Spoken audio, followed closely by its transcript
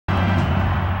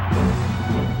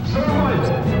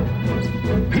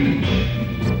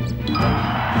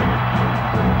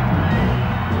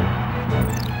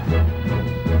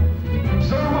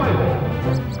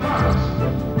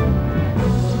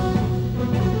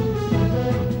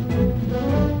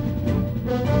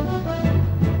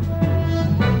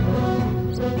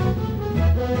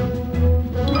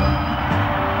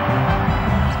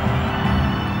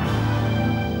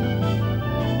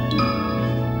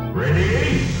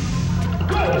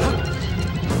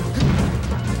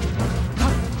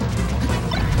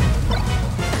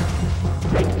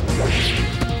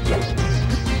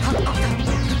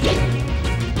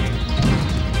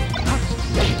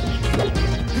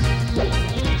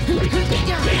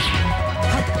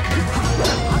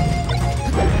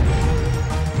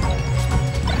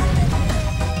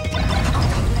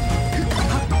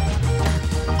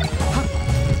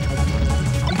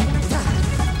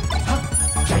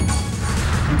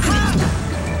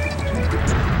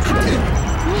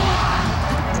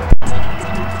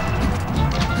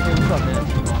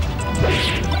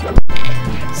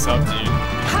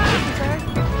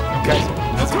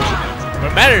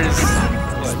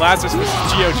Lazarus versus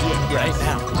GioGio right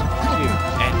now. Dude.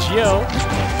 And Gio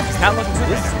is not looking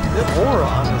good right now. The aura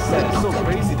on this set is so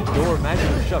crazy. The door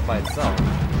magically shut by itself.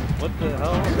 What the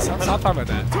hell? Stop talking about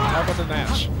that. Talk about the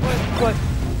match. But.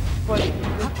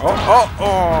 Oh,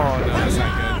 no, that's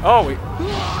not good. Oh, wait.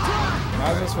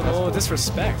 Lazarus with a little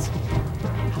disrespect.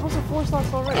 How's the 4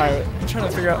 slots already? Alright, I'm trying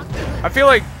to figure out. I feel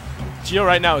like Gio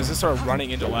right now is just sort of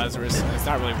running into Lazarus, and it's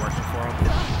not really working for him.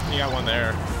 He got one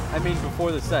there. I mean,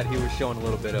 before the set, he was showing a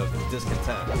little bit of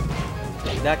discontent.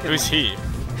 Who's he?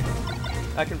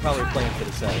 That can probably play into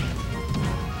the set.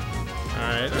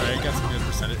 Alright, got some good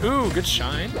percentage. Ooh, good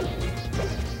shine.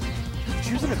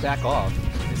 Choosing to back off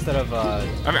instead of. I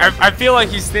mean, I feel like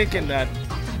he's thinking that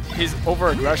his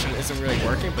over-aggression isn't really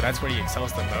working, but that's where he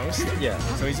excels the most. Yeah.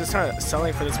 So he's just trying to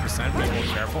selling for this percent, being more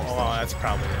careful. Oh, that's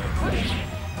probably it.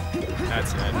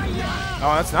 That's it.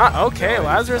 Oh, that's not. Okay,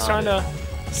 Lazarus trying a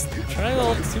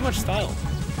little too much style.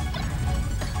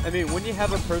 I mean, when you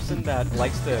have a person that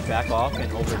likes to back off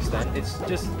and overextend, it's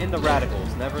just in the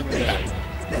radicals, never in the middle.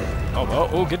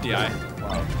 Oh, good DI.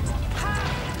 Wow.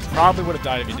 Probably would have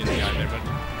died if he did DI there, but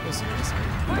we'll see.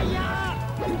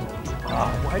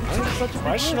 Why did you take such a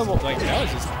questionable? Like that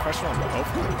was just questionable on both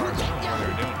of them. What they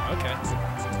were doing. Okay.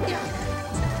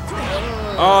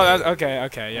 Oh, that's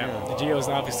okay, yeah. Gio's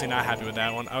obviously not happy with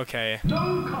that one. Okay.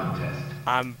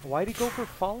 Why'd he go for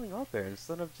falling out there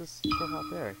instead of just from out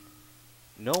there?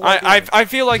 No. I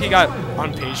feel like he got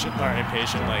impatient.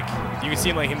 Like you can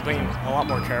see like him playing a lot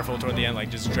more careful toward the end, like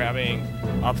just grabbing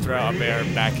up throw, up air,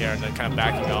 back air, and then kind of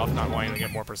backing off, not wanting to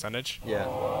get more percentage. Yeah.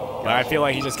 But I feel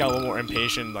like he just got a little more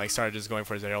impatient, like started just going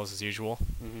for his aerials as usual.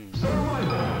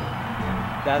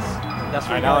 That's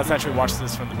right. Now let's actually watch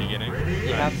this from the beginning.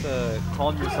 You have to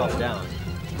calm yourself down,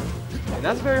 and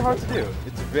that's very hard to do.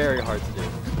 It's very hard to do.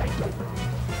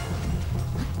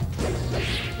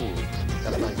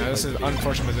 Now, this is an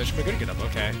unfortunate position, but good to get up.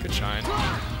 Okay, good shine.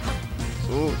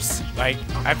 Oops. Like,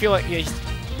 I feel like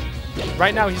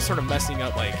right now he's sort of messing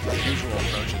up like his usual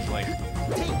approaches. Like,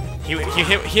 he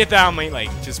hit that on me like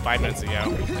just 5 minutes ago,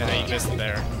 and then he missed it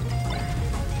there.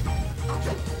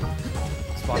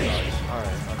 Spot dodge.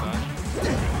 Alright.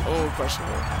 Oh,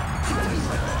 questionable.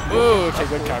 Ooh, okay,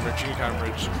 good coverage. Good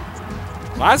coverage.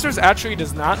 Lazarus actually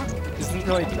isn't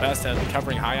really the best at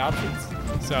covering high options.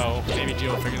 So maybe Gio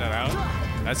will figure that out.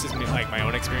 That's just me, like my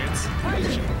own experience.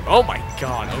 Oh my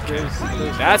god, okay.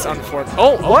 That's unfortunate.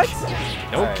 Oh, what?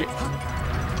 Okay.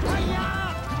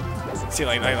 See,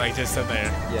 like just said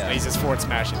there. Yeah. He's just forward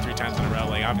smashing 3 times in a row.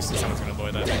 Like, obviously someone's going to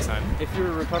avoid that next time. If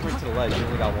you're recovering to the ledge, you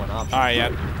only got one option. Alright,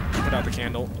 yeah. Put out the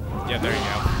candle. Yeah, there you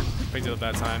go. Picked it up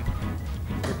that time.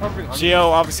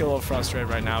 Gio obviously a little frustrated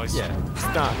right now. He's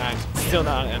still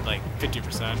not at like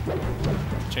 50%.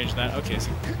 Change that. Okay,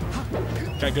 so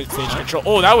got good stage control.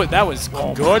 Oh, that was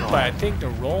good, but I think the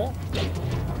roll.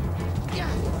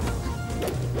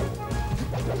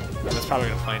 That's probably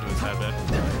gonna play into his head a bit.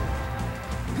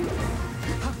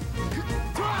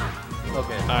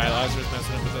 Okay. All right, Lazarus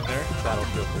messing up with it there.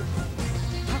 Battlefield.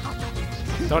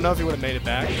 Don't know if he would have made it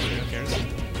back. Who cares?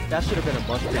 That should have been a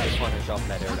much bigger punish off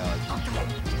that air dodge.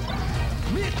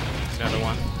 Another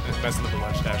one. That's messing up the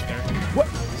ledge dash there. What?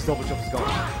 His double jump is gone.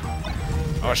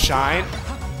 Oh, shine.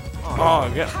 Oh,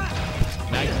 good.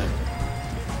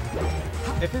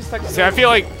 If his tech See, I feel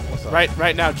like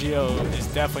right now Gio is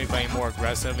definitely playing more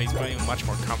aggressive. He's playing much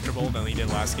more comfortable than he did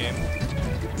last game.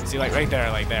 See, like right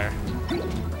there, like there.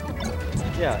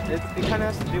 Yeah, it kind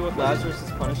of has to do with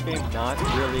Lazarus' punish game not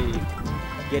really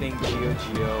getting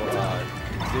GioGio.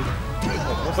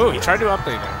 Oh, he tried to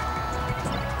update there.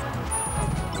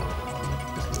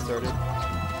 Disconcerted.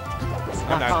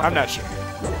 I'm not sure.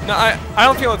 No, I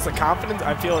don't feel it's the confidence.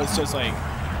 I feel it's just like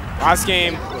last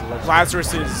game,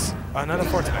 Lazarus is another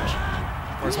forward smash.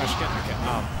 Forward smash again. Okay.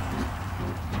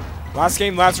 Last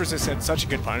game, Lazarus has had such a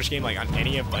good punish game, like on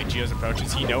any of like Gio's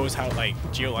approaches. He knows how like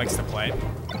Gio likes to play,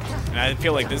 and I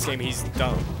feel like this game he's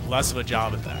done less of a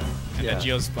job at that. And that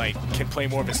Gio's like can play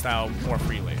more of his style more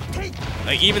freely.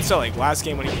 Like even so, like last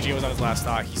game when Gio was on his last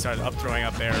stock, he started up throwing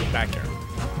up air, back air.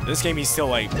 This game he's still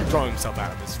like throwing himself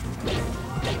out of this.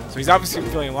 So he's obviously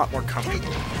feeling a lot more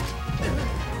comfortable.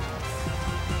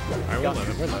 Alright,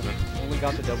 we're living. Only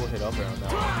got the double hit up air on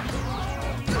that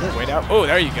one. Wait out. Oh,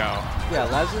 there you go. Yeah,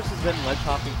 Lazarus has been ledge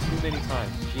hopping too many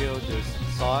times. Gio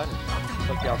just saw it and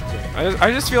took the opportunity.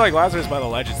 I just feel like Lazarus by the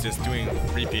ledge is just doing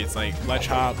repeats, like ledge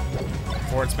hop,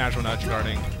 forward smash when edge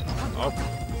guarding. Oh,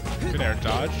 good air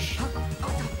dodge.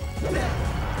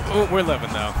 Oh, we're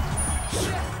living though.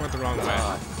 Went the wrong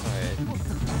way.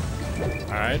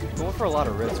 Alright. Going for a lot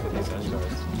of risks with these edge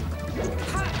guards.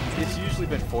 It's usually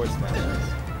been forward smashes.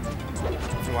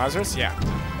 From Lazarus? Yeah.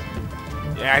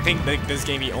 Yeah, I think this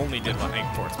game he only did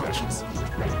like 4 smashes.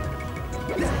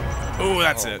 Oh,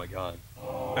 that's it. Oh my god.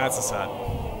 That's a set.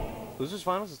 Losers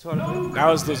finals is 2 out of 3? That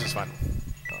was losers final.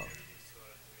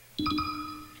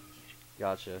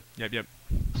 Gotcha. Yep, yep.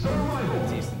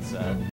 Decent set.